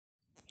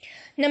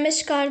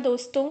नमस्कार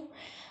दोस्तों।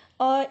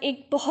 और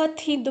एक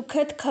बहुत ही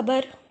दुखद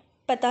खबर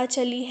पता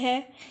चली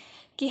है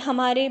कि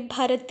हमारे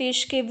भारत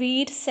देश के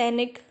वीर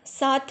सैनिक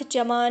 7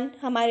 जवान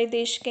हमारे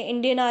देश के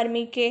इंडियन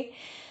आर्मी के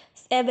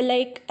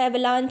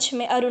एवलांच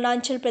में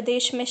अरुणाचल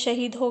प्रदेश में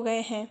शहीद हो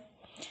गए हैं।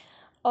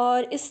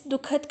 और इस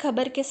दुखद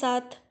खबर के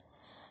साथ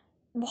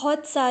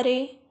बहुत सारे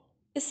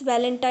इस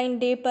वैलेंटाइन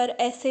डे पर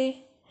ऐसे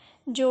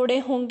जोड़े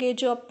होंगे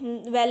जो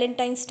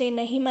वैलेंटाइंस डे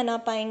नहीं मना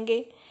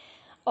पाएंगे,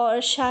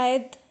 और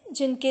शायद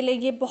जिनके लिए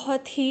ये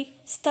बहुत ही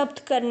स्तब्ध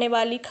करने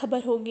वाली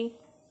खबर होगी।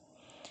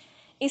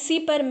 इसी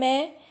पर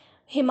मैं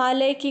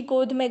हिमालय की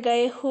गोद में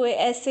गए हुए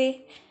ऐसे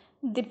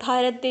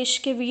भारत देश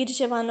के वीर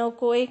जवानों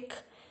को एक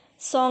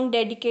सॉन्ग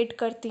डेडिकेट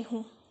करती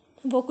हूँ।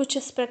 वो कुछ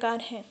इस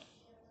प्रकार है।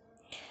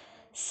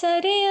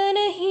 सरे या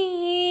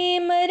नहीं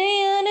मरे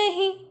या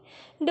नहीं,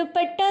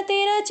 दुपट्टा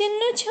तेरा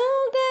चिन्ह छू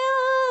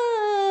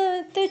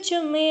गया, तो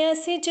चुम्मिया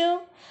से जो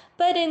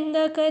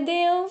परिंदा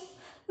कदियो,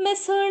 मैं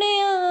सुने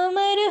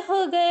अमर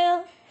हो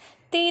गया।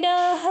 तेरा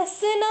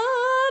हंसना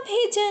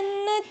भी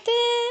जन्नत,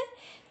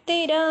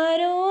 तेरा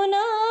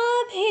रोना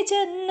भी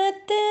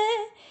जन्नत,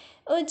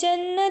 ओ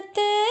जन्नत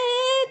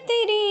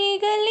तेरी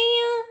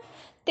गलियां,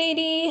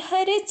 तेरी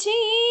हर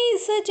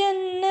चीज़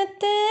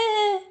जन्नत,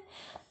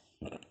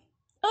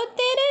 ओ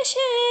तेरे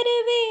शहर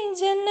भी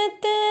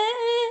जन्नत,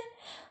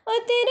 ओ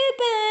तेरे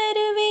पैर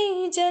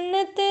भी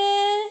जन्नत,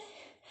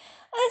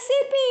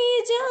 असी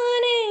पी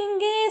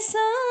जानेंगे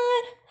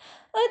सार,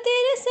 ओ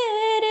तेरे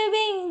शहर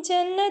भी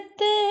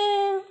जन्नत,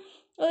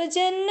 ओ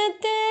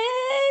जन्नत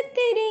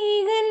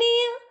तेरी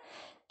गलियां,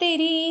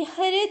 तेरी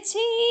हर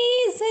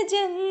चीज़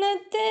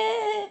जन्नत।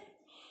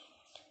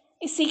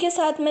 इसी के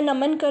साथ मैं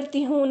नमन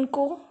करती हूँ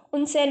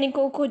उन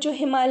सैनिकों को जो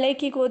हिमालय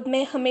की गोद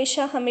में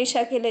हमेशा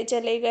हमेशा के लिए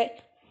चले गए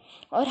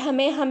और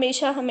हमें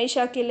हमेशा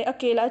हमेशा के लिए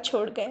अकेला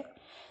छोड़ गए।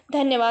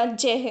 धन्यवाद।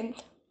 जय हिंद।